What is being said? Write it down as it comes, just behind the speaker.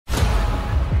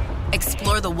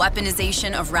Explore the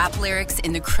weaponization of rap lyrics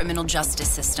in the criminal justice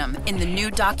system in the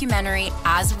new documentary,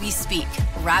 As We Speak,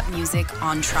 Rap Music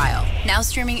on Trial. Now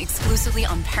streaming exclusively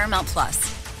on Paramount+.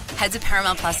 Head to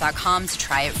ParamountPlus.com to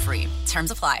try it free.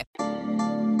 Terms apply.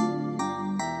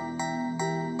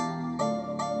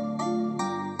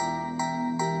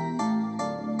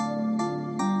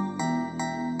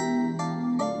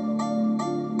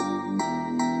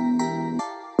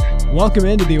 Welcome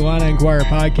into the Illini Inquirer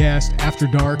podcast after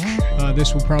dark.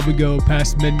 This will probably go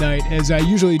past midnight, as I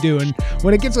usually do. And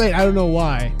when it gets late, I don't know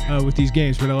why with these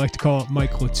games, but I like to call it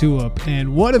Mike LaTulip.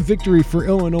 And what a victory for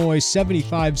Illinois,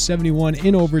 75-71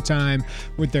 in overtime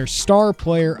with their star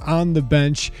player on the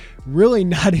bench. Really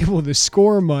not able to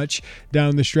score much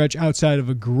down the stretch outside of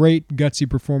a great gutsy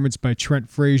performance by Trent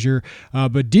Frazier.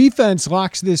 But defense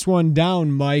locks this one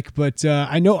down, Mike. But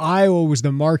I know Iowa was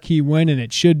the marquee win, and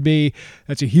it should be.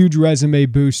 That's a huge resume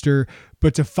booster.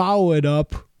 But to follow it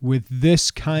up with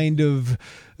this kind of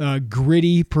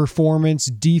gritty performance,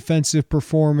 defensive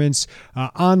performance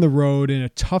on the road in a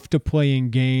tough-to-play-in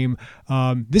game.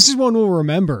 This is one we'll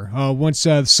remember once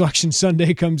Selection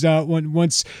Sunday comes out,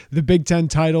 once the Big Ten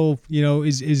title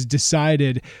is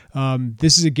decided.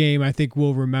 This is a game I think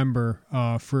we'll remember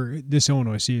for this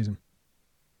Illinois season.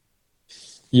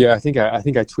 Yeah, I think I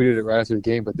tweeted it right after the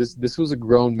game, but this was a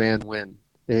grown man win.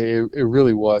 It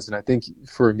really was, and I think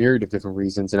for a myriad of different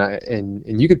reasons. And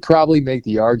you could probably make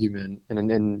the argument, and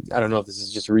I don't know if this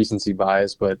is just recency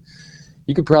bias, but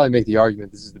you could probably make the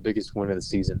argument this is the biggest win of the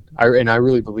season. I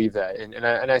really believe that, and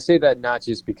I say that not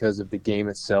just because of the game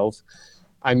itself.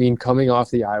 I mean, coming off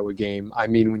the Iowa game, I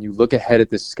mean, when you look ahead at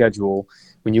this schedule,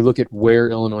 when you look at where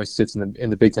Illinois sits in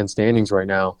the Big Ten standings right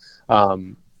now,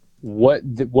 what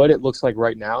it looks like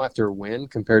right now after a win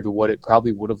compared to what it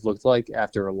probably would have looked like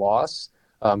after a loss.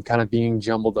 Kind of being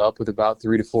jumbled up with about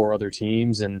 3 to 4 other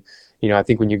teams. And, I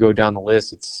think when you go down the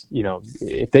list, it's,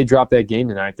 if they drop that game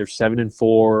tonight, they're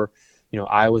 7-4,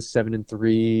 Iowa's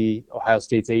 7-3, Ohio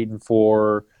State's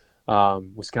 8-4,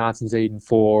 Wisconsin's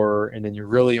 8-4, and then you're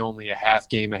really only a half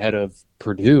game ahead of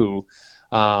Purdue.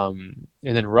 And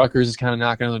then Rutgers is kind of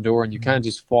knocking on the door, and you kind of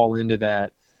just fall into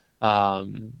that, I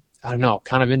don't know,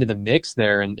 kind of into the mix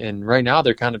there. And right now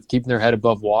they're kind of keeping their head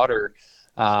above water,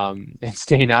 and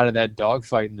staying out of that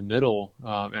dogfight in the middle.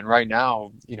 And right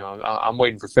now, I'm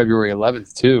waiting for February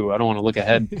 11th too. I don't want to look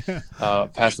ahead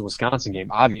past the Wisconsin game,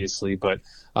 obviously, but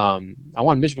I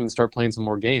want Michigan to start playing some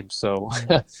more games. So,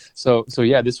 so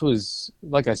yeah, this was,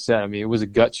 like I said, I mean, it was a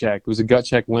gut check. It was a gut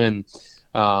check win,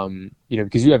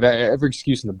 because you have every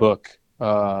excuse in the book.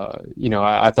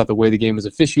 I thought the way the game was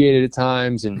officiated at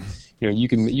times, and you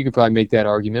could probably make that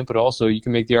argument, but also you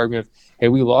can make the argument of, hey,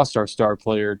 we lost our star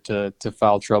player to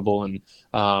foul trouble, and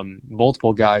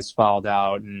multiple guys fouled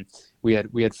out, and we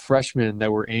had freshmen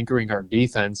that were anchoring our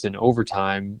defense in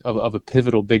overtime of a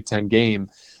pivotal Big Ten game.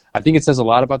 I think it says a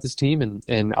lot about this team,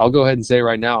 and I'll go ahead and say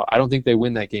right now, I don't think they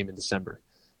win that game in December.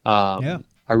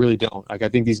 I really don't. Like, I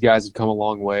think these guys have come a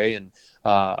long way, and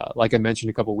like I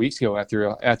mentioned a couple of weeks ago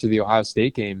after the Ohio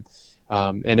State game,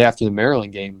 and after the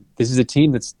Maryland game, this is a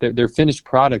team that's their finished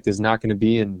product is not going to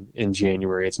be in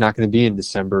January. It's not going to be in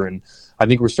December, and I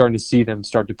think we're starting to see them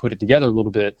start to put it together a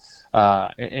little bit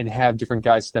and have different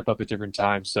guys step up at different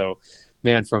times. So,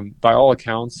 man, by all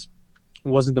accounts, it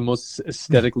wasn't the most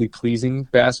aesthetically pleasing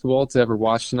basketball to ever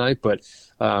watch tonight. But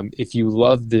if you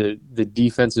love the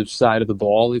defensive side of the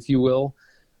ball, if you will,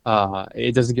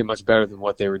 it doesn't get much better than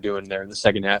what they were doing there in the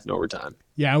second half and overtime.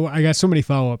 Yeah, I got so many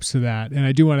follow-ups to that, and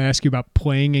I do want to ask you about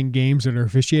playing in games that are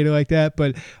officiated like that.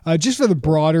 But just for the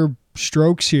broader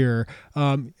strokes here,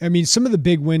 I mean, some of the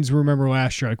big wins we remember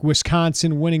last year, like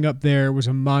Wisconsin winning up there was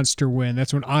a monster win.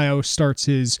 That's when Iowa starts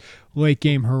his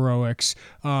late-game heroics.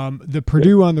 The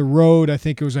Purdue on the road, I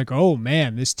think it was like, oh,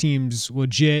 man, this team's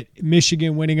legit.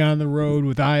 Michigan winning on the road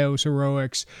with Iowa's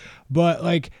heroics. But,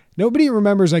 like, nobody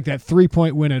remembers, like, that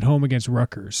 3-point win at home against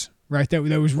Rutgers. Right, that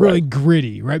was really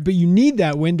gritty, right? But you need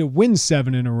that win to win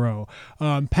 7 in a row.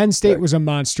 Penn State was a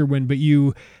monster win, but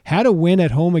you had a win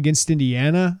at home against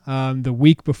Indiana the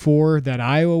week before that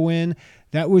Iowa win.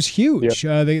 That was huge.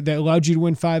 That allowed you to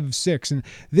win 5 of 6, and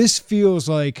this feels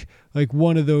like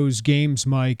one of those games,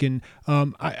 Mike. And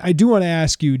I do want to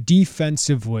ask you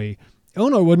defensively.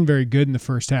 Illinois wasn't very good in the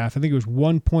first half. I think it was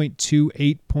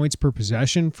 1.28 points per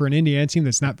possession for an Indiana team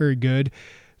that's not very good.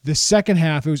 The second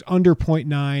half, it was under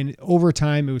 0.9.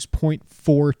 Overtime, it was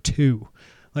 0.42.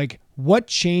 Like, what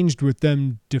changed with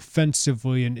them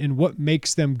defensively, and what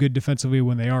makes them good defensively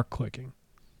when they are clicking?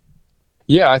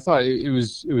 Yeah, I thought it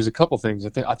was a couple things.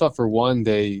 I thought for one,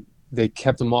 they they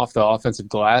kept them off the offensive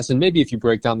glass. And maybe if you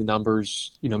break down the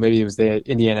numbers, maybe it was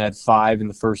Indiana had 5 in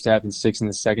the first half and 6 in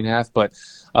the second half. But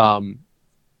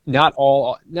not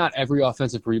every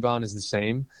offensive rebound is the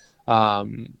same.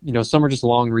 Some are just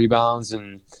long rebounds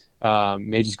and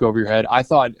may just go over your head. I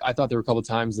thought there were a couple of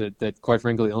times that quite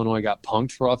frankly Illinois got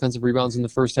punked for offensive rebounds in the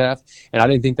first half, and I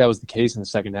didn't think that was the case in the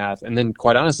second half. And then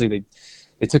quite honestly,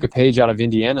 they took a page out of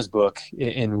Indiana's book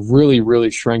and really, really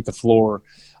shrank the floor.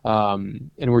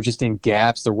 And we're just in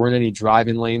gaps. There weren't any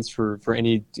driving lanes for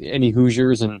any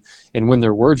Hoosiers, and when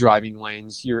there were driving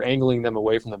lanes, you're angling them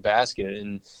away from the basket.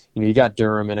 And you got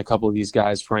Durham and a couple of these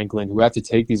guys, Franklin, who have to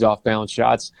take these off-balance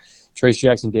shots. Trace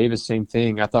Jackson Davis, same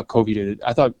thing. I thought Covey did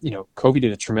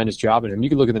a tremendous job in him. You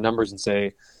could look at the numbers and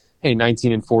say, hey,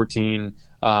 19 and 14,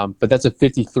 but that's a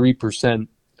 53%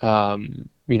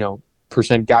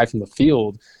 percent guy from the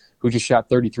field who just shot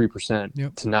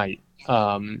 33% tonight.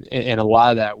 And a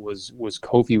lot of that was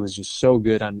Kofi was just so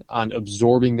good on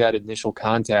absorbing that initial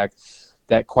contact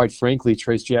that, quite frankly,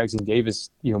 Trace Jackson Davis,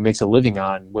 makes a living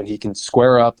on, when he can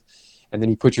square up and then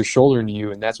he puts your shoulder into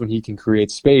you, and that's when he can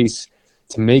create space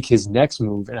to make his next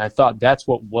move. And I thought that's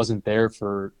what wasn't there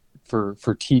for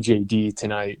TJD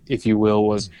tonight, if you will,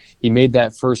 was he made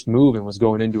that first move and was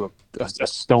going into a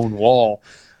stone wall.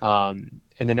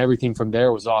 And then everything from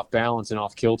there was off balance and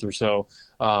off kilter. So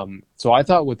I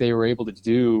thought what they were able to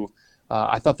do,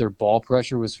 I thought their ball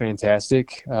pressure was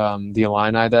fantastic. The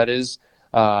Illini, that is.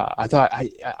 I thought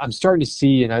I'm starting to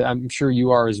see, and I'm sure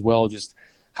you are as well, just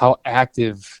how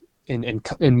active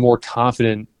and more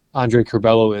confident Andre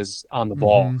Curbelo is on the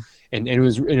ball. Mm-hmm. And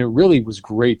it really was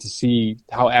great to see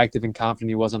how active and confident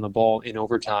he was on the ball in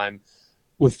overtime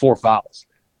with 4 fouls.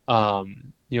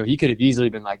 He could have easily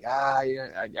been like,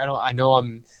 I know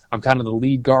I'm kind of the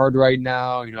lead guard right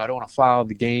now. I don't want to foul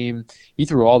the game. He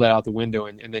threw all that out the window.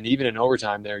 And then even in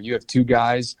overtime there, you have 2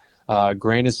 guys,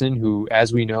 Grandison, who,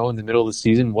 as we know, in the middle of the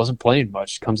season wasn't playing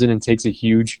much, comes in and takes a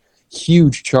huge,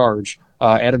 huge charge.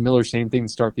 Adam Miller, same thing to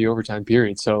start the overtime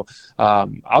period. So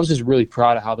I was just really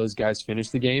proud of how those guys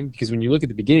finished the game, because when you look at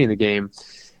the beginning of the game,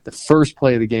 the first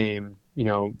play of the game,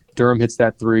 Durham hits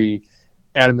that 3,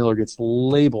 Adam Miller gets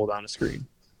labeled on a screen,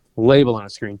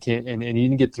 and he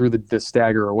didn't get through the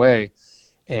stagger away.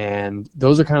 And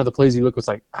those are kind of the plays you look, it's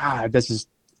like, it's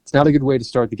not a good way to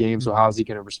start the game, so how is he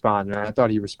going to respond? And I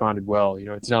thought he responded well.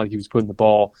 It's not like he was putting the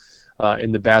ball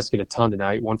in the basket a ton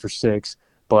tonight, 1 for 6.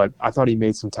 But I thought he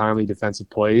made some timely defensive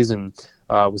plays and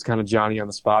was kind of Johnny on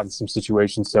the spot in some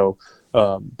situations. So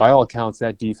by all accounts,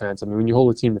 that defense, when you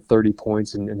hold a team to 30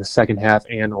 points in the second half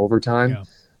and overtime,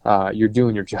 you're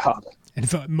doing your job.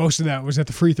 And most of that was at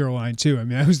the free throw line, too.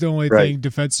 That was the only thing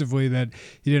defensively that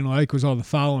he didn't like, was all the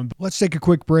fouling. But let's take a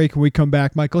quick break. When we come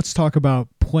back, Mike, let's talk about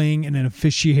playing in an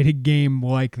officiated game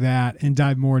like that and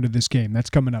dive more into this game. That's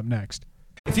coming up next.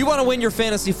 If you want to win your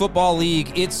fantasy football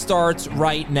league, it starts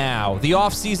right now. The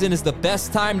offseason is the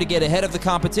best time to get ahead of the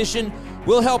competition.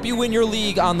 We'll help you win your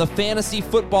league on the Fantasy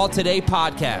Football Today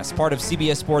podcast, part of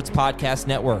CBS Sports Podcast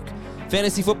Network.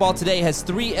 Fantasy Football Today has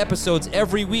 3 episodes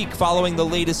every week following the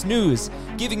latest news,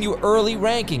 giving you early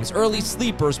rankings, early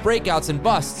sleepers, breakouts, and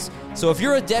busts. So if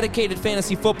you're a dedicated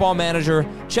fantasy football manager,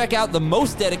 check out the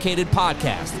most dedicated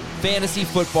podcast, Fantasy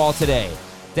Football Today.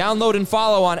 Download and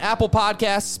follow on Apple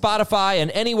Podcasts, Spotify,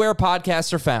 and anywhere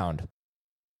podcasts are found.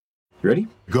 Ready?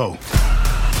 Go.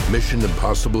 Mission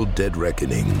Impossible Dead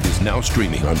Reckoning is now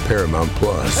streaming on Paramount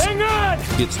Plus. Hang on!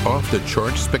 It's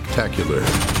off-the-charts spectacular.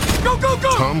 Go, go,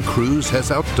 go! Tom Cruise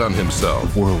has outdone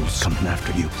himself. The world's coming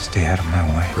after you. Stay out of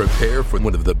my way. Prepare for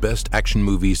one of the best action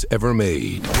movies ever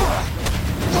made.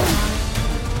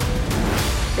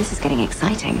 This is getting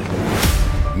exciting.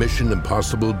 Mission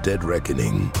Impossible Dead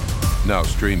Reckoning. Now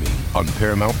streaming on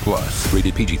Paramount Plus.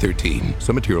 Rated PG-13.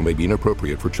 Some material may be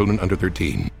inappropriate for children under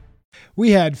 13.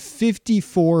 We had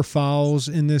 54 fouls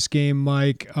in this game,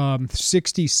 Mike,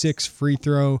 66 free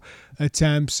throw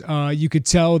attempts. You could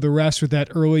tell the rest with that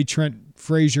early Trent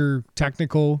Frazier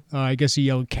technical. I guess he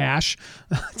yelled cash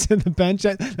to the bench.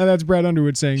 Now that's Brad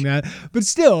Underwood saying that. But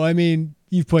still,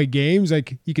 you've played games,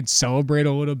 like you can celebrate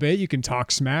a little bit. You can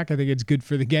talk smack. I think it's good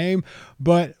for the game.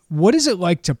 But what is it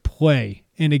like to play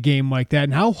in a game like that?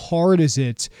 And how hard is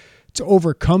it to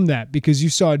overcome that? Because you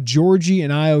saw Georgie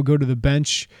and Io go to the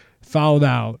bench, fouled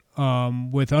out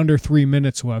with under 3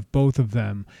 minutes left, both of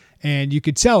them. And you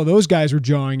could tell those guys were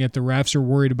jawing at the refs or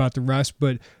worried about the refs,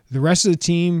 but the rest of the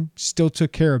team still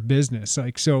took care of business.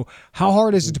 So how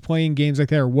hard is it to play in games like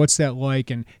that, or what's that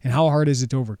like, and how hard is it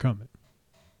to overcome it?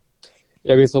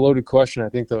 Yeah, it's a loaded question. I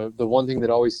think the one thing that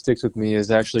always sticks with me is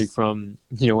actually from,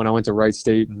 when I went to Wright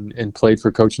State and played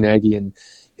for Coach Nagy, and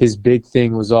his big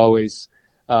thing was always,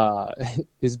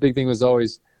 his big thing was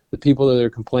always the people that are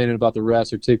complaining about the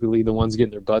refs are typically the ones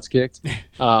getting their butts kicked.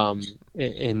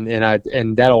 And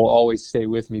that'll always stay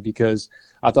with me, because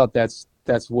I thought that's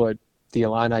what the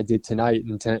Illini did tonight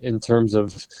in terms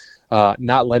of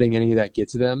not letting any of that get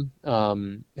to them,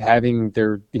 having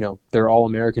their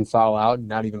All-American foul out and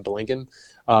not even blinking.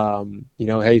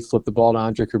 Hey, flip the ball to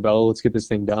Andre Curbelo. Let's get this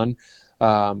thing done.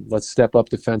 Let's step up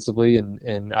defensively.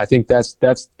 And I think that's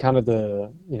kind of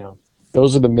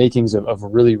those are the makings of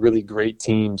really, really great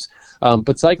teams.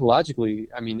 But psychologically,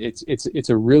 I mean, it's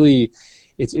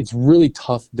really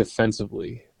tough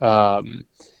defensively,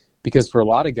 because for a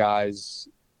lot of guys,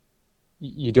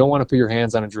 you don't want to put your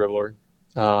hands on a dribbler.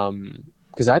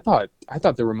 Because I thought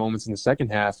there were moments in the second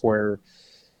half where,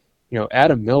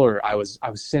 Adam Miller, I was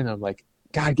saying, I'm like,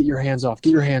 God, get your hands off,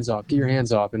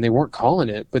 and they weren't calling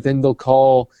it. But then they'll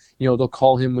call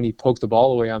him when he poked the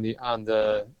ball away on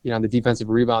the defensive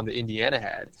rebound that Indiana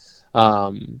had.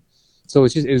 So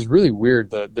it was really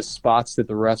weird, the spots that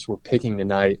the refs were picking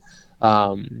tonight.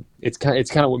 It's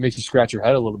kind of what makes you scratch your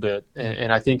head a little bit.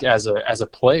 And I think as a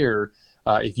player,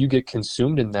 if you get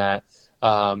consumed in that,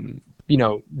 then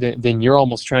you're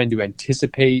almost trying to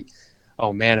anticipate,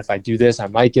 oh man, if I do this, I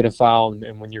might get a foul.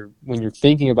 And when you're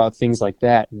thinking about things like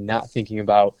that, not thinking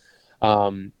about,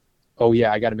 oh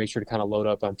yeah, I got to make sure to kind of load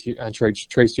up on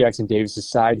Trace Jackson Davis's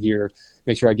side here,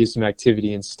 make sure I give some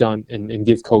activity and stunt and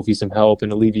give Kofi some help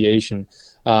and alleviation.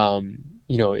 That's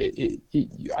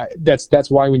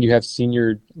why when you have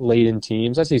senior laden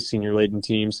teams, I say senior laden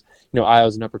teams,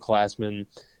 Iowa's an upperclassman,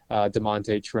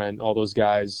 DeMonte, Trent, all those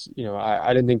guys,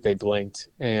 I didn't think they blinked.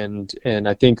 And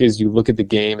I think as you look at the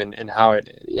game and how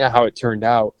it turned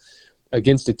out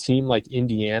against a team like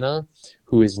Indiana,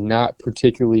 who is not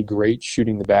particularly great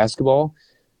shooting the basketball,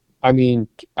 I mean,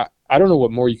 I don't know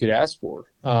what more you could ask for.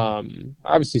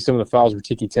 Obviously some of the fouls were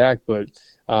ticky-tack, but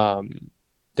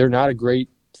they're not a great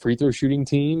free throw shooting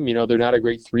team. They're not a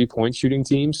great 3-point shooting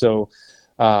team. So,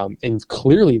 and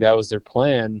clearly that was their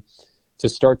plan to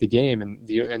start the game. And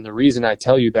the reason I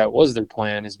tell you that was their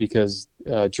plan is because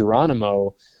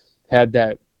Geronimo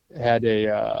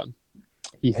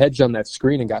he hedged on that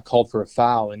screen and got called for a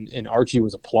foul, and Archie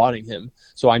was applauding him.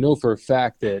 So I know for a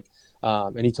fact that,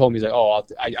 and he told me, he's like, oh,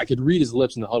 I could read his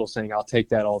lips in the huddle saying, I'll take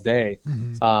that all day.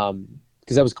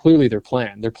 Because that was clearly their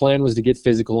plan. Their plan was to get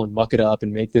physical and muck it up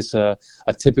and make this a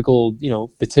typical,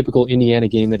 the typical Indiana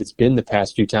game that it's been the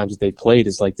past few times that they played,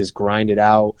 is like this grinded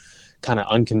out, kind of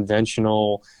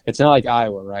unconventional. It's not like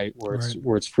Iowa, right? Where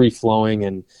it's free flowing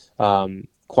and,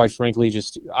 quite frankly,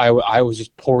 just I was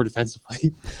just poor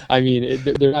defensively. I mean,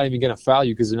 they're not even going to foul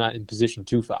you because they're not in position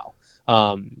to foul.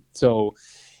 So,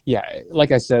 yeah,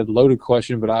 like I said, loaded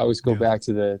question, but I always go back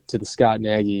to the Scott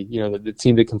Nagy. The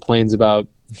team that complains about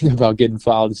getting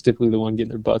fouled is typically the one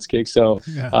getting their butts kicked. So,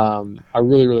 I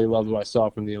really, really loved what I saw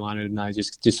from the Illini tonight,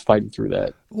 just fighting through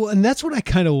that. Well, and that's what I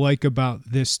kind of like about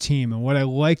this team, and what I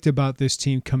liked about this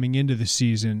team coming into the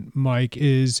season, Mike,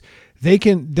 is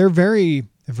they're very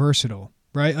versatile.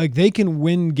 Right? Like they can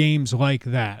win games like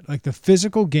that. Like the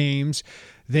physical games,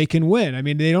 they can win. I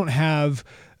mean, they don't have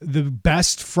the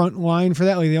best front line for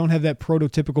that. Like they don't have that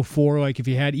prototypical four. Like if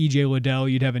you had EJ Liddell,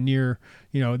 you'd have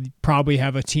probably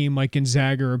have a team like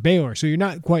Gonzaga or Baylor. So you're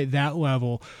not quite that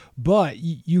level, but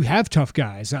you have tough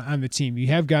guys on the team. You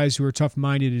have guys who are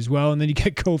tough-minded as well. And then you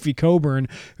get Kofi Coburn,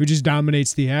 who just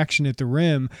dominates the action at the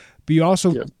rim. But you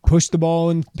also push the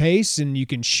ball in pace, and you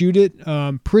can shoot it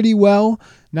pretty well.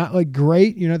 Not like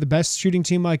great, you're not the best shooting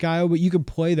team like Iowa, but you can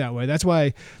play that way. That's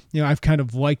why, I've kind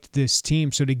of liked this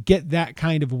team. So to get that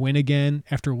kind of win again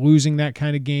after losing that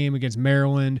kind of game against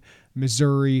Maryland,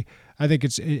 Missouri, I think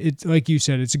it's like you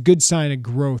said, it's a good sign of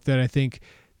growth that I think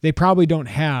they probably don't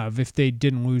have if they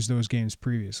didn't lose those games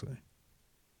previously.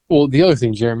 Well, the other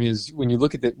thing, Jeremy, is when you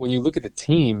look at the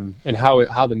team and how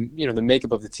the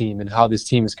makeup of the team and how this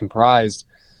team is comprised,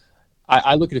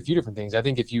 I look at a few different things. I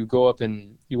think if you go up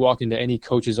and you walk into any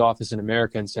coach's office in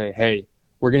America and say, hey,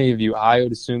 we're going to give you Ayo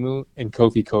Dosunmu and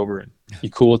Kofi Coburn, you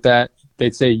cool with that?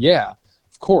 They'd say, yeah,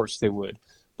 of course they would.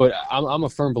 But I'm a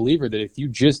firm believer that if you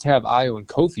just have Ayo and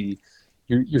Kofi,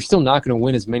 you're still not going to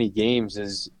win as many games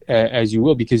as you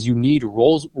will, because you need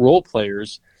role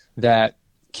players that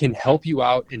can help you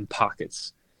out in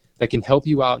pockets, that can help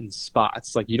you out in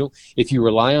spots. Like if you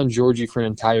rely on Georgie for an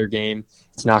entire game,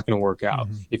 it's not going to work out.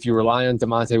 Mm-hmm. If you rely on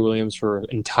DeMonte Williams for an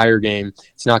entire game,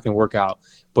 it's not going to work out.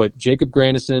 But Jacob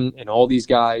Grandison and all these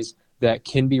guys that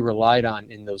can be relied on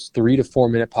in those 3 to 4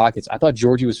 minute pockets. I thought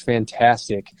Georgie was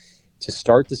fantastic to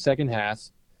start the second half.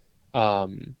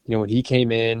 When he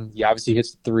came in, he obviously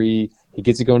hits the three, he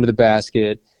gets it going to the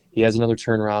basket. He has another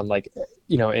turnaround,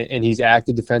 and he's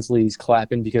active defensively. He's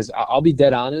clapping because I'll be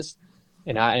dead honest.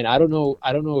 And I don't know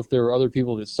if there were other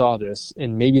people that saw this,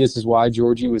 and maybe this is why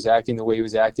Georgie was acting the way he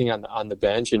was acting on the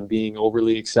bench and being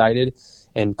overly excited,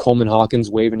 and Coleman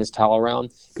Hawkins waving his towel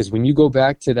around. Because when you go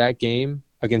back to that game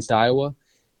against Iowa,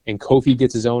 and Kofi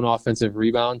gets his own offensive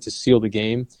rebound to seal the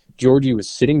game, Georgie was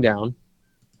sitting down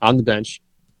on the bench,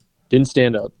 didn't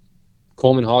stand up.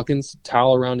 Coleman Hawkins,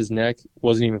 towel around his neck,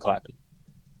 wasn't even clapping.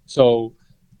 So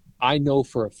I know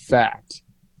for a fact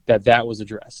that was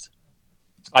addressed.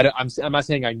 I'm not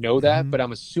saying I know that, but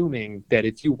I'm assuming that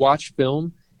if you watch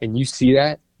film and you see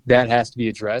that has to be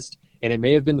addressed. And it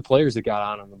may have been the players that got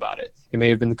on him about it. It may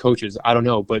have been the coaches. I don't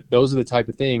know. But those are the type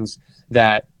of things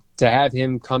that to have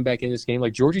him come back in this game,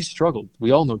 like Georgie struggled.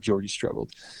 We all know Georgie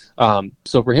struggled.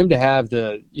 So for him to have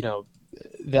that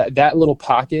little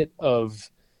pocket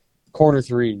of corner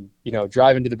three,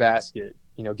 driving to the basket,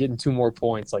 getting 2 more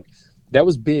points, like that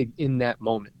was big in that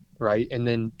moment. Right. And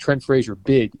then Trent Frazier,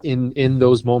 big in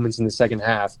those moments in the second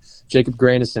half. Jacob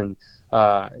Grandison,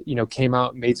 came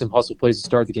out, made some hustle plays to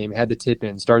start the game, had the tip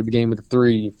in, started the game with a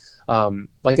 3.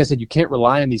 Like I said, you can't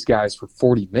rely on these guys for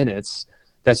 40 minutes.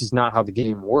 That's just not how the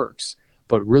game works.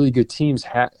 But really good teams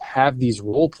have these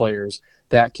role players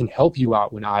that can help you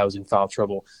out when Iowa's in foul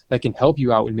trouble, that can help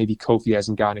you out when maybe Kofi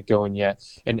hasn't gotten it going yet.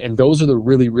 And those are the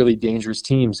really, really dangerous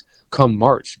teams come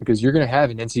March, because you're going to have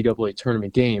an NCAA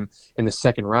tournament game in the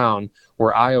second round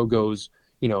where Iowa goes,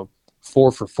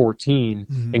 4 for 14,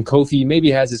 and Kofi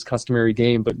maybe has his customary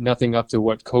game, but nothing up to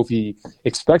what Kofi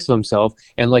expects of himself.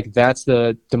 And that's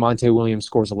the DeMonte Williams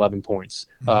scores 11 points.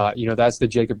 That's the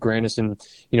Jacob Grandison,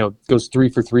 goes 3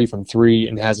 for 3 from 3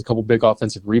 and has a couple big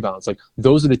offensive rebounds. Like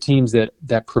those are the teams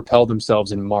that propel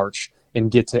themselves in March and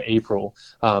get to April.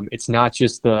 It's not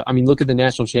just look at the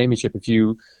national championship a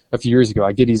few years ago.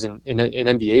 I get he's an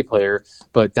NBA player,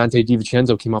 but Dante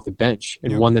DiVincenzo came off the bench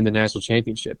and won them the national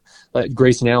championship.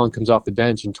 Grayson Allen comes off the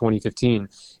bench in 2015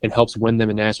 and helps win them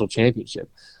a national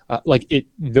championship.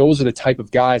 Those are the type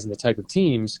of guys and the type of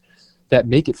teams that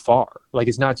make it far. Like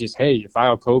it's not just, hey, if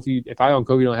Iowa and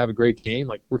Kofi don't have a great game,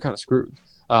 like we're kind of screwed.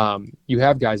 You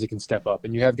have guys that can step up,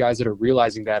 and you have guys that are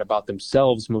realizing that about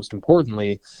themselves, most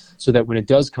importantly, so that when it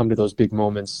does come to those big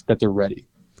moments, that they're ready.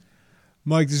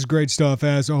 Mike, this is great stuff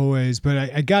as always, but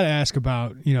I got to ask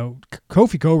about,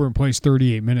 Kofi Cockburn plays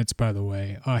 38 minutes, by the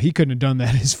way. He couldn't have done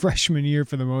that his freshman year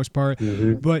for the most part,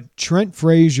 but Trent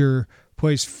Frazier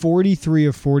plays 43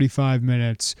 of 45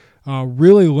 minutes.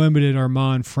 Really limited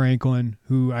Armaan Franklin,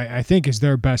 who I think is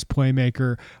their best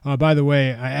playmaker. By the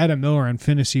way, Adam Miller on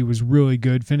Finney was really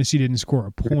good. Finney didn't score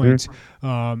a point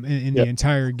in the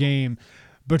entire game.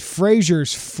 But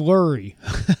Frazier's flurry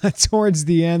towards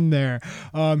the end there,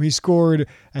 he scored,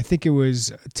 I think it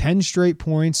was 10 straight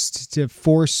points to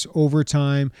force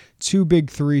overtime, 2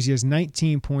 big threes. He has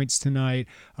 19 points tonight.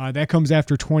 That comes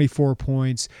after 24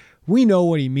 points. We know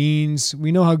what he means.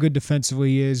 We know how good defensively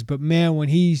he is. But, man, when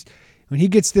he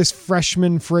gets this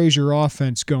freshman Frazier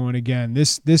offense going again,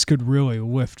 this could really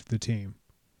lift the team.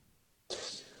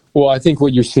 Well, I think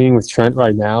what you're seeing with Trent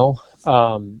right now,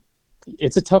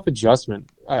 it's a tough adjustment.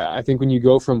 I think when you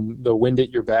go from the wind at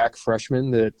your back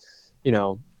freshman that,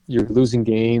 you're losing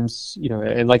games,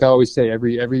 and like I always say,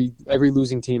 every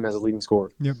losing team has a leading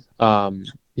scorer. Yep.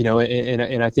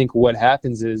 And I think what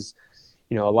happens is,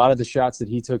 a lot of the shots that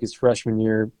he took his freshman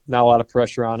year, not a lot of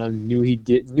pressure on him, knew he'd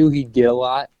get a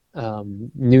lot,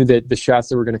 knew that the shots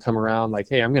that were going to come around, like,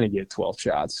 hey, I'm going to get 12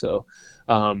 shots. So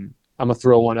I'm going to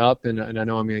throw one up and I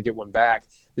know I'm going to get one back.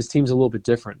 This team's a little bit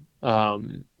different.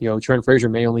 Trent Frazier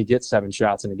may only get 7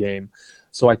 shots in a game.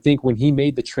 So I think when he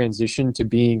made the transition to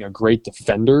being a great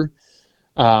defender,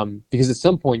 because at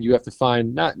some point you have to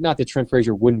find, not that Trent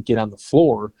Frazier wouldn't get on the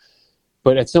floor,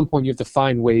 but at some point you have to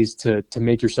find ways to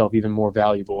make yourself even more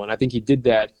valuable. And I think he did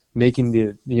that, making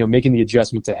the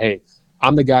adjustment to, hey,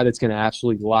 I'm the guy that's going to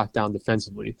absolutely lock down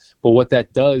defensively. But what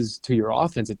that does to your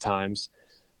offense at times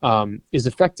is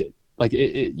affected. Like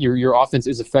your offense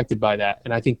is affected by that.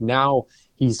 And I think now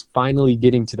he's finally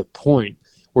getting to the point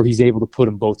where he's able to put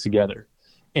them both together.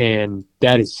 And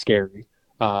that is scary.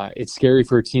 It's scary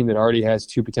for a team that already has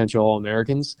 2 potential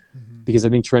All-Americans, because I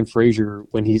think Trent Frazier,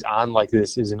 when he's on like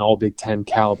this, is an All-Big Ten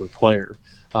caliber player.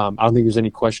 I don't think there's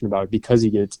any question about it, because he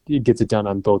gets it done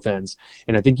on both ends.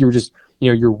 And I think you're just,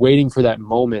 you're waiting for that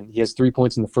moment. He has 3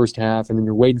 points in the first half, and then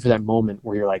you're waiting for that moment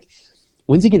where you're like,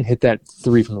 when's he going to hit that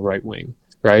 3 from the right wing?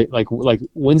 Right? Like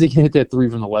when's he going to hit that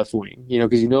 3 from the left wing?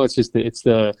 Because it's just it's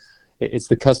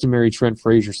the customary Trent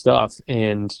Frazier stuff.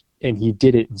 And he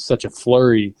did it in such a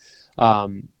flurry.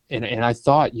 And I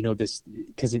thought, this,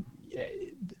 because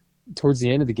towards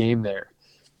the end of the game there,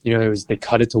 they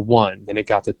cut it to 1, then it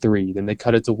got to 3, then they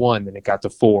cut it to 1, then it got to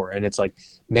 4. And it's like,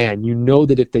 man,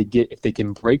 that if they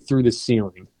can break through the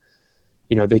ceiling,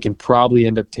 they can probably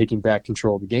end up taking back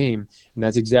control of the game. And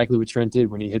that's exactly what Trent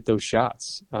did when he hit those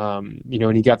shots. And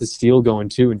he got the steal going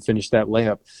too and finished that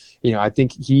layup. I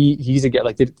think he's a guy,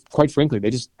 like, quite frankly, they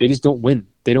just don't win.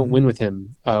 They don't win with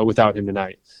him, without him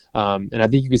tonight. And I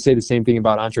think you could say the same thing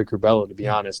about Andre Curbelo, to be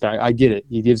honest. I get it.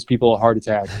 He gives people a heart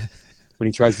attack when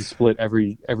he tries to split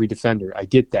every defender. I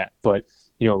get that. But,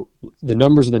 the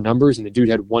numbers are the numbers, and the dude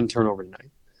had 1 turnover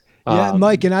tonight. Yeah,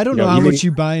 Mike, and I don't know how much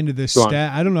you buy into this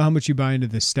stat. I don't know how much you buy into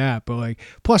this stat, but like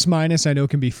plus minus I know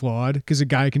can be flawed because a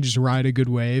guy can just ride a good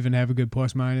wave and have a good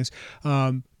plus minus.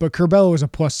 But Curbelo was a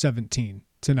plus 17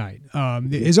 tonight.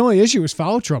 His only issue was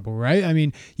foul trouble, right? I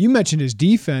mean, you mentioned his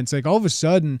defense. Like all of a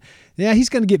sudden, yeah, he's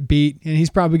going to get beat and he's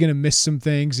probably going to miss some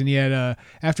things. And he had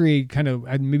after he kind of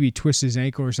maybe twisted his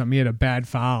ankle or something, he had a bad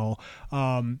foul.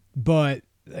 But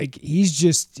like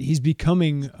he's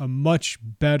becoming a much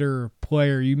better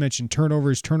player. You mentioned turnover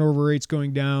rate's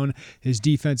going down. His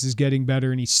defense is getting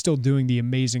better, and he's still doing the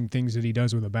amazing things that he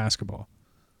does with a basketball.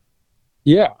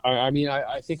 Yeah, I mean,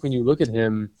 I think when you look at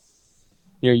him,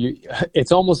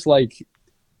 it's almost like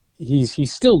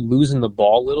he's still losing the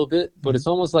ball a little bit, but it's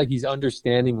almost like he's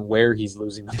understanding where he's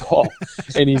losing the ball,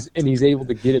 and he's able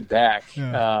to get it back.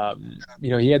 Yeah.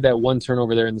 He had that 1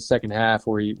 turnover there in the second half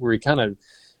where he kind of.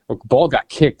 Ball got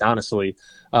kicked, honestly.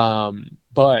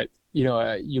 But,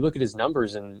 you look at his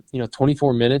numbers and,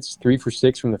 24 minutes, 3 for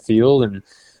 6 from the field and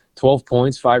 12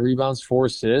 points, 5 rebounds, 4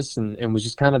 assists, and was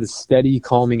just kind of the steady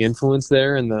calming influence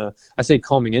there. And I say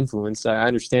calming influence. I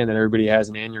understand that everybody has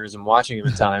an aneurysm watching him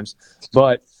at times,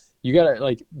 but you got to,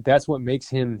 like, that's what makes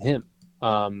him him.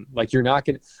 Like, you're not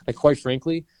going to, like, quite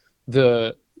frankly,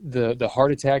 the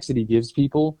heart attacks that he gives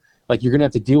people, like you're going to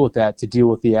have to deal with that to deal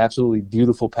with the absolutely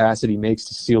beautiful pass that he makes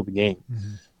to seal the game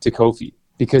to Kofi.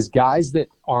 Because guys that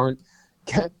aren't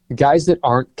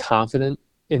confident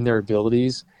in their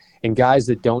abilities and guys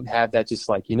that don't have that just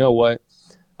like, you know what,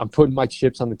 I'm putting my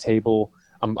chips on the table.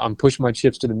 I'm pushing my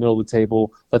chips to the middle of the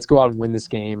table. Let's go out and win this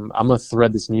game. I'm going to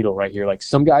thread this needle right here. Like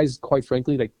some guys, quite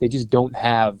frankly, like they just don't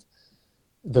have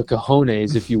the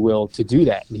cojones, if you will, to do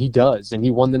that. And he does. And he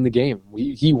won them the game.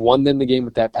 He won them the game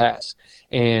with that pass.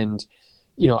 And,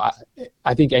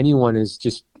 I think anyone is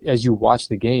just, as you watch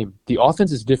the game, the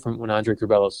offense is different when Andre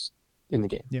Curbelo's in the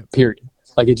game, period.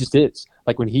 Like it just is.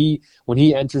 Like when he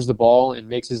enters the ball and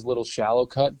makes his little shallow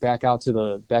cut back out to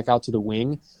the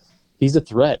wing, he's a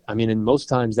threat. I mean, and most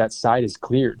times that side is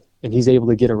cleared and he's able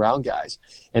to get around guys.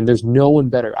 And there's no one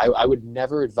better. I would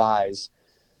never advise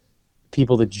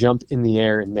people to jump in the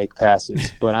air and make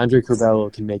passes, but Andre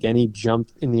Curbelo can make any jump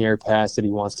in the air pass that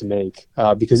he wants to make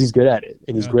because he's good at it,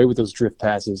 and he's great with those drift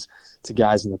passes to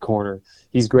guys in the corner.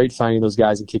 He's great finding those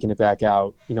guys and kicking it back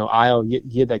out. Ayo,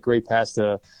 he had that great pass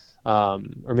to, or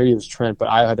maybe it was Trent, but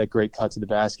Ayo had that great cut to the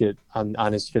basket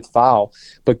on his 5th foul.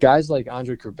 But guys like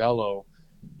Andre Curbelo,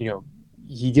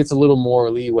 he gets a little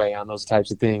more leeway on those types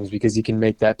of things because he can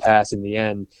make that pass in the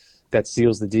end that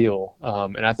seals the deal.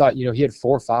 And I thought, he had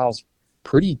 4 fouls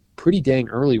pretty dang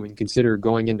early when you consider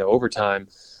going into overtime.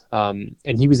 And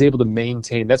he was able to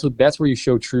maintain, that's where you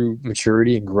show true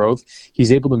maturity and growth.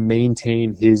 He's able to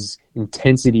maintain his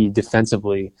intensity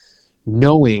defensively,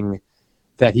 knowing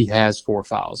that he has 4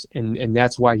 fouls. And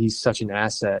that's why he's such an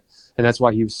asset. And that's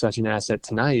why he was such an asset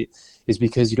tonight, is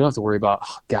because you don't have to worry about,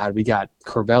 oh God, we got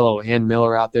Curbelo and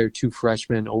Miller out there, 2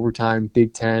 freshmen, overtime,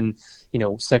 Big Ten,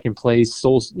 second place,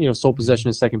 sole possession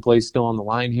of second place still on the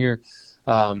line here.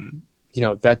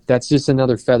 That's just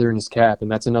another feather in his cap. And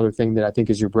that's another thing that I think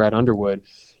is your Brad Underwood.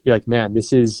 You're like, man,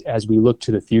 this is, as we look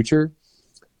to the future,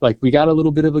 like we got a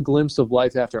little bit of a glimpse of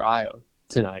life after Ayo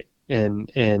tonight.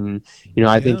 And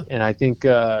I think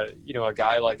a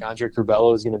guy like Andre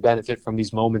Curbelo is going to benefit from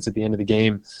these moments at the end of the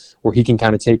game where he can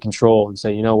kind of take control and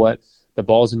say, you know what, the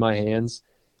ball's in my hands.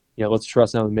 Let's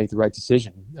trust now to make the right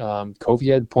decision.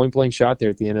 Kofi had a point-blank shot there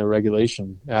at the end of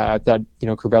regulation. I thought,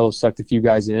 Curbelo sucked a few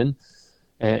guys in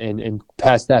and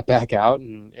passed that back out,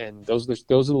 and those are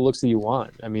the looks that you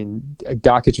want. I mean,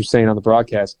 Dockich was saying on the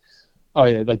broadcast, oh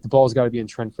yeah, like the ball's got to be in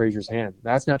Trent Frazier's hand.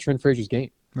 That's not Trent Frazier's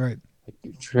game. Right.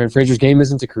 Trent Frazier's game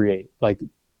isn't to create. Like,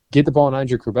 get the ball in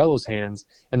Andre Curbelo's hands,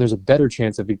 and there's a better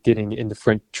chance of it getting into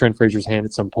Trent Frazier's hand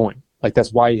at some point. Like,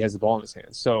 that's why he has the ball in his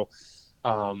hands. So,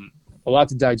 a lot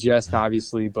to digest,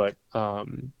 obviously, but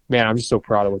man, I'm just so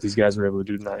proud of what these guys were able to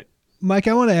do tonight. Mike,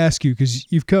 I want to ask you,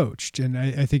 because you've coached, and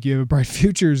I think you have a bright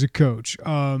future as a coach.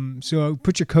 So I'll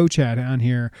put your coach hat on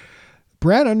here.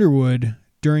 Brad Underwood,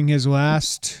 during his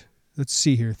last,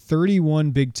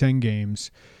 31 Big Ten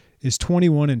games, is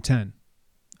 21-10.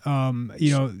 He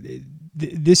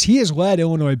has led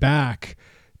Illinois back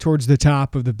towards the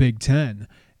top of the Big Ten.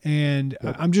 And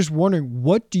I'm just wondering,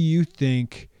 what do you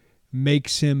think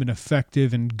makes him an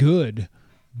effective and good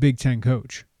Big Ten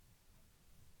coach?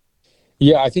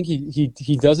 Yeah, I think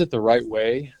he does it the right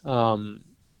way. And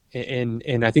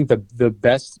I think the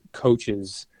best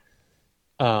coaches,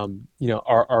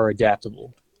 are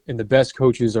adaptable. And the best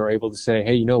coaches are able to say,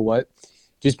 hey, you know what?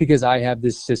 Just because I have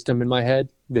this system in my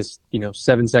head, this,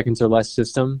 7 seconds or less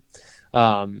system,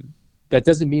 that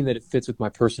doesn't mean that it fits with my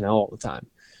personnel all the time.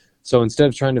 So instead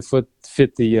of trying to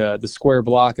fit the square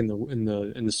block in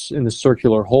the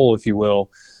circular hole, if you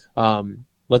will,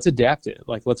 let's adapt it.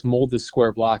 Like, let's mold this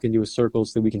square block into a circle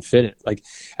so that we can fit it. Like,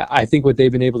 I think what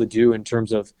they've been able to do in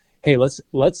terms of, hey,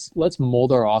 let's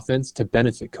mold our offense to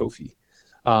benefit Kofi.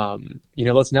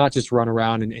 Let's not just run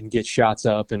around and get shots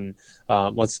up, and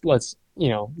let's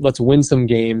win some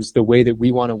games the way that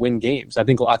we want to win games. I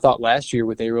thought last year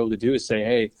what they were able to do is say,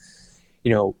 hey,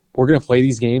 we're going to play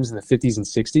these games in the 50s and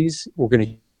 60s. We're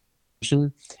going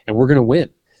to, and we're going to win.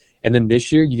 And then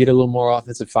this year you get a little more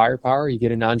offensive firepower. You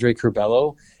get an Andre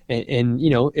Curbelo, and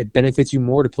it benefits you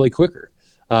more to play quicker.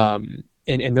 And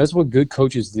that's what good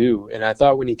coaches do. And I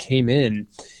thought when he came in,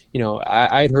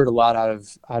 I had heard a lot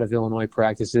out of Illinois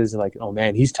practices, like, oh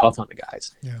man, he's tough on the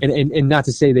guys. Yeah. And not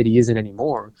to say that he isn't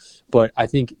anymore, but I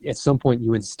think at some point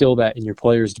you instill that in your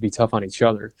players to be tough on each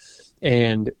other.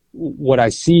 And what I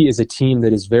see is a team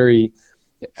that is very,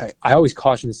 I always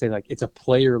caution to say, like, it's a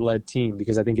player-led team,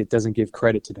 because I think it doesn't give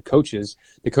credit to the coaches.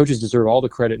 The coaches deserve all the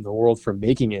credit in the world for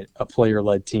making it a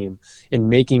player-led team and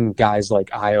making guys like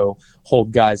Ayo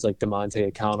hold guys like DeMonte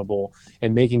accountable,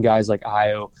 and making guys like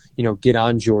Ayo, get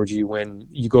on Georgie when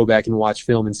you go back and watch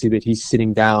film and see that he's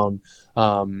sitting down,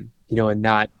 and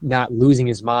not losing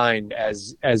his mind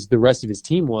as the rest of his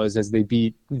team was as they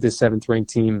beat the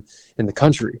 7th-ranked team in the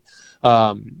country.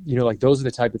 Like, those are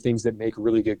the type of things that make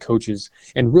really good coaches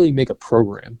and really make a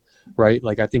program, right?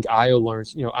 Like, I think Ayo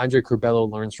learns, Andre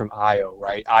Curbelo learns from Ayo,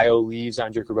 right? Ayo leaves,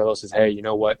 Andre Curbelo says, hey, you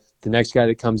know what? The next guy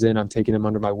that comes in, I'm taking him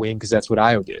under my wing, because that's what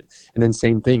Ayo did. And then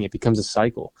same thing, it becomes a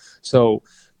cycle. So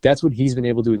that's what he's been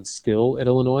able to instill at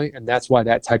Illinois, and that's why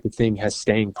that type of thing has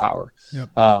staying power. Yep.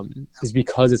 Is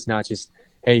because it's not just,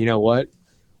 hey, you know what?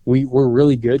 We're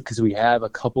really good because we have a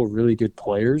couple really good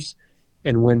players.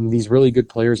 And when these really good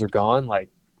players are gone, like,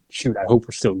 shoot, I hope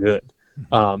we're still good.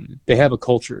 They have a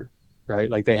culture, right?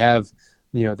 Like, they have,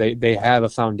 they have a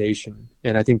foundation.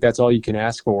 And I think that's all you can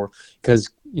ask for,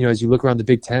 because, as you look around the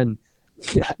Big Ten,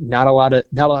 not a lot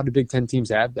of Big Ten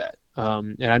teams have that.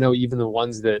 And I know even the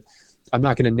ones that, I'm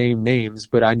not going to name names,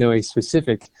 but I know a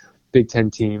specific Big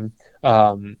Ten team,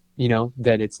 that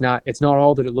it's not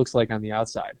all that it looks like on the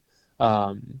outside.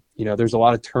 There's a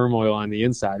lot of turmoil on the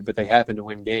inside, but they happen to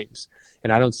win games.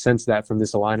 And I don't sense that from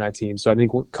this Illini team. So I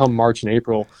think come March and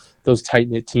April, those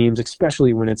tight-knit teams,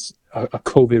 especially when it's a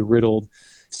COVID-riddled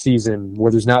season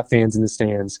where there's not fans in the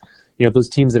stands, those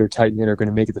teams that are tight-knit are going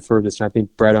to make it the furthest. And I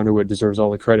think Brad Underwood deserves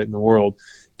all the credit in the world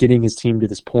getting his team to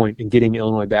this point and getting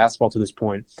Illinois basketball to this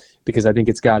point, because I think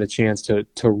it's got a chance to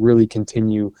really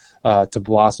continue to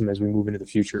blossom as we move into the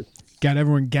future. Got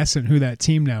everyone guessing who that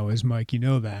team now is, Mike. You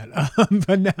know that.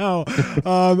 But now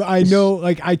I know,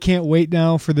 like, I can't wait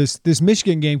now for this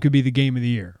Michigan game. Could be the game of the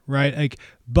year, right? Like,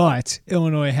 but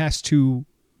Illinois has to,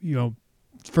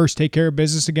 first take care of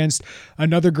business against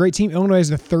another great team. Illinois has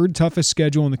the 3rd toughest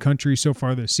schedule in the country so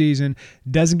far this season.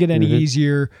 Doesn't get any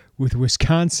easier with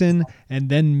Wisconsin and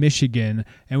then Michigan.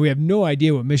 And we have no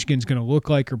idea what Michigan's going to look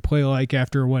like or play like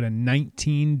after, a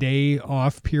 19-day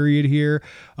off period here.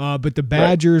 But the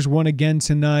Badgers won again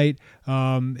tonight,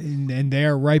 and they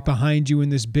are right behind you in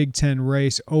this Big Ten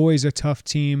race. Always a tough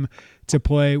team to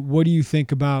play. What do you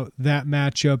think about that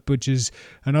matchup, which is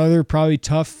another probably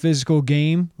tough physical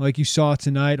game like you saw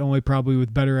tonight, only probably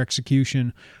with better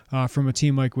execution from a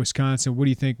team like Wisconsin? What do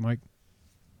you think, Mike?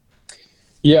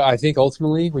 Yeah, I think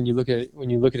ultimately when you look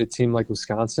at a team like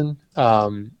Wisconsin,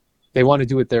 they want to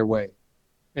do it their way,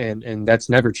 and that's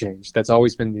never changed. That's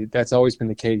always been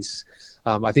the case.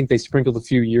 I think they sprinkled a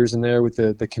few years in there with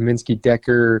the Kaminsky,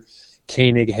 Decker,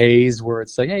 Koenig, Hayes, where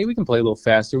it's like, hey, we can play a little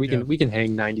faster. We can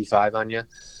hang 95 on you.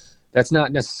 That's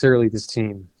not necessarily this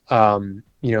team.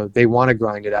 They want to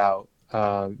grind it out.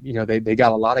 They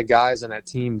got a lot of guys on that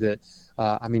team that,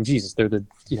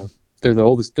 they're the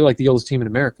oldest. They're like the oldest team in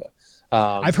America.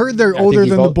 I've heard they're older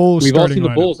than the Bulls. We've all seen the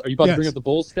lineup. Bulls. Are you about to bring up the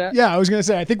Bulls stat? Yeah, I was going to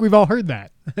say, I think we've all heard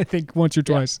that. I think once or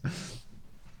twice.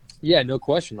 Yeah, no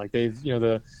question. Like, they've,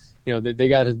 they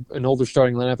got an older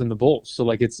starting lineup than the Bulls. So,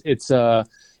 like, it's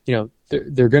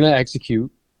they're going to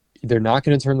execute. They're not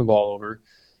going to turn the ball over.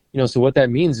 So what that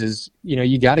means is,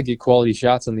 you got to get quality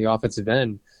shots on the offensive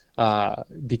end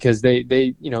because they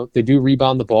do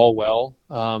rebound the ball well.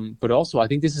 But also I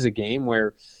think this is a game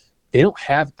where they don't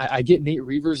have, I get Nate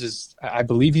Reavers is, I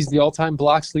believe he's the all-time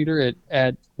blocks leader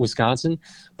at Wisconsin,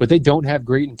 but they don't have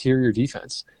great interior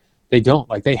defense. They don't.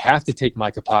 They have to take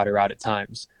Micah Potter out at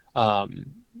times. And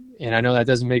I know that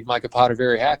doesn't make Micah Potter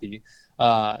very happy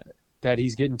that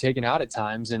he's getting taken out at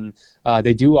times. And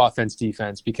they do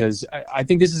offense-defense because I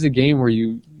think this is a game where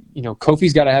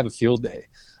Kofi's got to have a field day.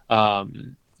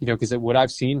 Because what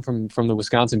I've seen from the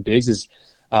Wisconsin bigs is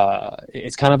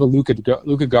it's kind of a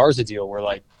Luka Garza deal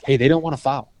where hey, they don't want to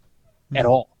foul at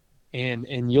all.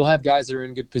 And you'll have guys that are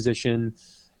in good position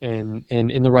and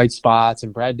in the right spots,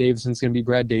 and Brad Davison's going to be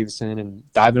Brad Davison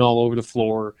and diving all over the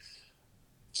floor.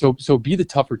 So be the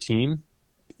tougher team.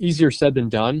 Easier said than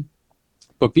done,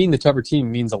 but being the tougher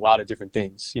team means a lot of different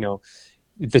things.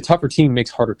 The tougher team makes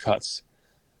harder cuts.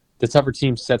 The tougher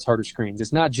team sets harder screens.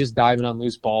 It's not just diving on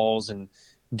loose balls and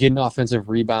getting offensive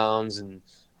rebounds and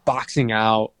boxing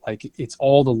out. It's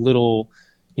all the little,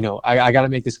 I got to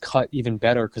make this cut even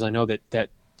better because I know that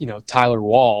Tyler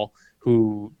Wall,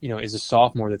 who is a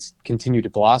sophomore that's continued to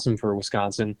blossom for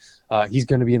Wisconsin, he's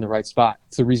going to be in the right spot.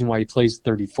 It's the reason why he plays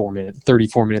 34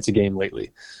 minutes a game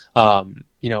lately.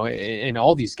 And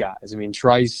all these guys. I mean,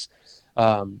 Trice,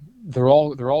 they're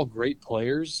all great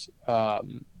players, but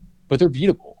they're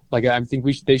beatable. I think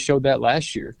they showed that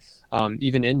last year,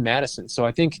 even in Madison. So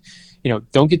I think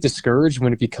don't get discouraged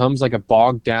when it becomes a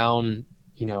bogged down,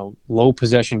 low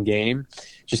possession game.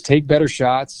 Just take better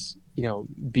shots.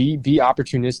 Be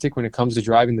opportunistic when it comes to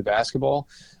driving the basketball.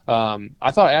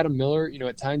 I thought Adam Miller,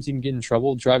 at times he can get in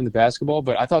trouble driving the basketball,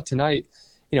 but I thought tonight,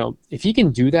 if he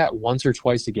can do that once or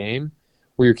twice a game,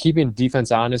 where you're keeping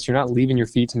defense honest, you're not leaving your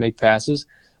feet to make passes,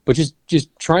 but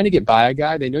just trying to get by a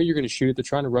guy. They know you're going to shoot it. They're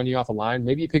trying to run you off a line.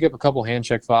 Maybe you pick up a couple hand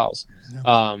check fouls.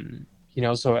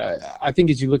 No. So I think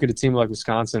as you look at a team like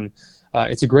Wisconsin,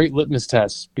 it's a great litmus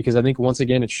test because I think once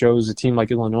again it shows a team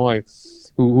like Illinois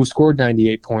who scored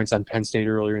 98 points on Penn State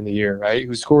earlier in the year, right?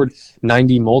 Who scored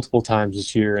 90 multiple times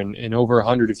this year and over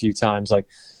 100 a few times.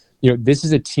 This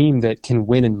is a team that can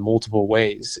win in multiple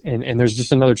ways. And there's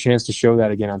just another chance to show that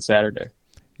again on Saturday.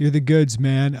 You're the goods,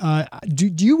 man. Do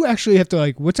you actually have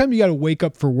to what time do you got to wake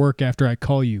up for work after I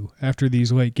call you after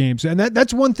these late games? And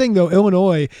that's one thing though.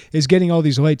 Illinois is getting all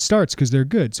these late starts because they're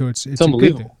good. So it's unbelievable. A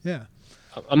good thing. Yeah.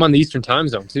 I'm on the Eastern time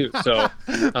zone too, so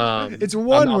it's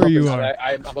where you are.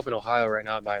 I'm up in Ohio right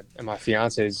now at my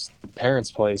fiance's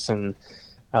parents' place, and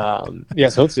so it's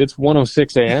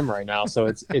 1:06 a.m. right now. So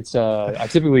it's I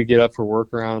typically get up for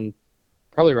work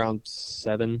probably around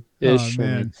 7-ish. Oh,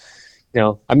 man. And,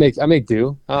 I make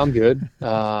do. I'm good.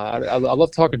 I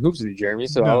love talking hoops with you, Jeremy.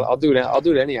 So no. I'll do it. I'll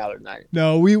do it any other night.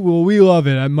 No, we love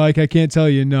it. Mike, I can't tell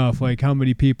you enough. How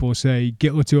many people say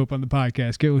get Latu up on the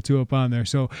podcast, get Latu up on there.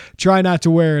 So try not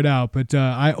to wear it out. But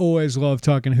I always love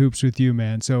talking hoops with you,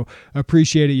 man. So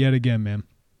appreciate it yet again, man.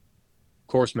 Of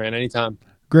course, man. Anytime.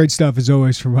 Great stuff as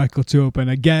always from Michael Tuopa. And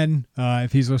again,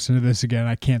 if he's listening to this again,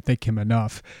 I can't thank him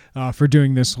enough for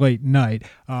doing this late night.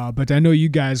 But I know you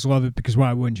guys love it because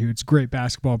why wouldn't you? It's great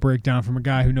basketball breakdown from a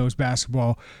guy who knows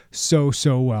basketball so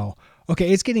well.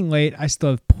 Okay, it's getting late. I still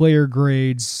have player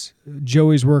grades.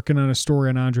 Joey's working on a story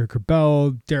on Andre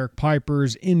Curbelo. Derek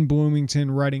Piper's in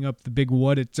Bloomington writing up the big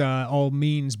what it all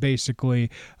means, basically,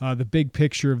 the big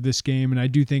picture of this game. And I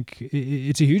do think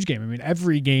it's a huge game. I mean,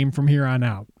 every game from here on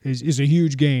out is a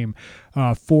huge game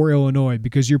for Illinois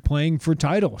because you're playing for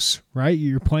titles, right?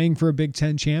 You're playing for a Big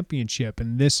Ten championship,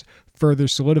 and this further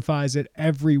solidifies it.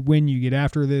 Every win you get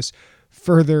after this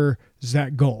furthers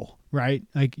that goal. Right?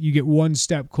 You get one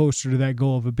step closer to that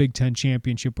goal of a Big Ten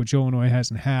championship, which Illinois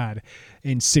hasn't had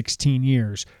in 16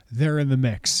 years. They're in the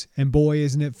mix. And boy,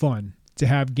 isn't it fun to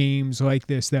have games like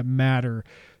this that matter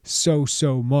so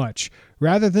much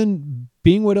rather than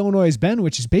being what Illinois has been,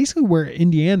 which is basically where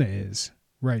Indiana is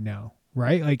right now.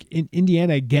 Right?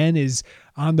 Indiana again is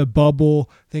on the bubble.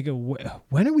 Thinking,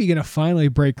 when are we going to finally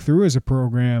break through as a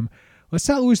program? Let's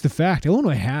not lose the fact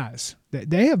Illinois has.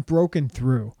 They have broken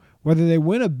through. Whether they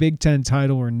win a Big Ten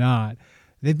title or not,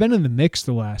 they've been in the mix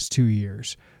the last 2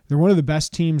 years. They're one of the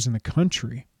best teams in the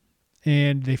country.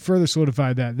 And they further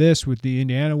solidified this with the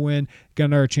Indiana win. Got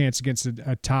another chance against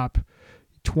a top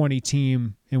 20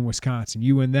 team in Wisconsin.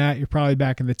 You win that, you're probably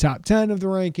back in the top 10 of the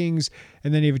rankings,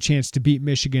 and then you have a chance to beat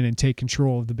Michigan and take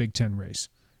control of the Big Ten race.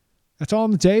 That's all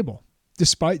on the table.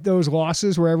 Despite those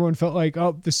losses where everyone felt like,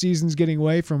 the season's getting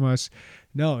away from us,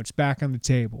 No, it's back on the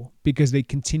table because they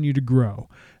continue to grow.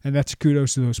 And that's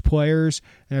kudos to those players,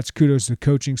 and that's kudos to the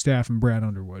coaching staff and Brad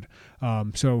Underwood.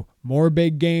 So more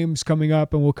big games coming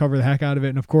up, and we'll cover the heck out of it.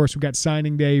 And, of course, we've got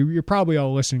signing day. You're probably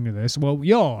all listening to this. Well,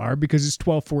 y'all are, because it's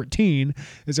 12:14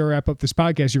 as I wrap up this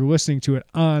podcast. You're listening to it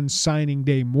on signing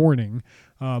day morning,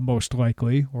 most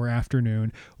likely, or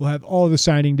afternoon. We'll have all the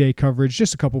signing day coverage,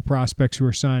 just a couple prospects who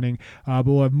are signing. But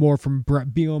we'll have more from Brett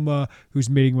Bielema, who's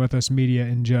meeting with us media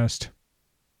in just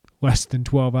less than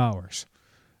 12 hours.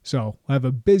 So we'll have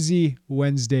a busy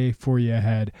Wednesday for you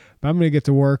ahead. But I'm going to get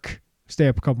to work, stay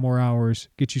up a couple more hours,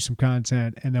 get you some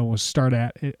content, and then we'll start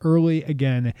at it early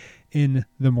again in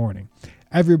the morning.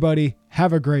 Everybody,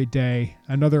 have a great day.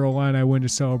 Another Illini win to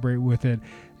celebrate with it.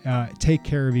 Take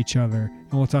care of each other,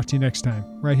 and we'll talk to you next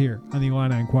time right here on the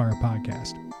Illini Inquirer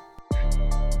podcast.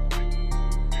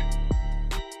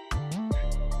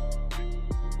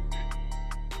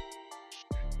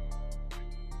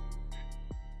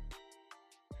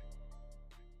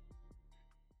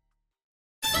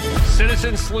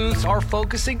 Citizen sleuths are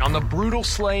focusing on the brutal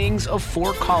slayings of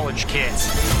 4 college kids.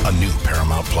 A new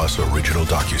Paramount Plus original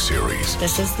docuseries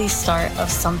This is the start of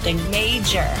something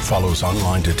major. follows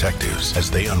online detectives as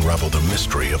they unravel the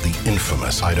mystery of the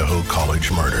infamous Idaho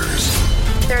College murders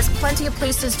There's plenty of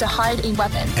places to hide a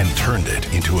weapon. and turned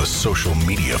it into a social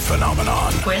media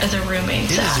phenomenon. Where are the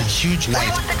roommates at? huge night.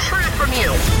 I want the truth from you.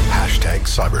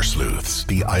 #CyberSleuths,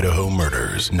 the Idaho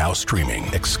murders, now streaming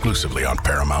exclusively on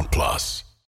Paramount Plus.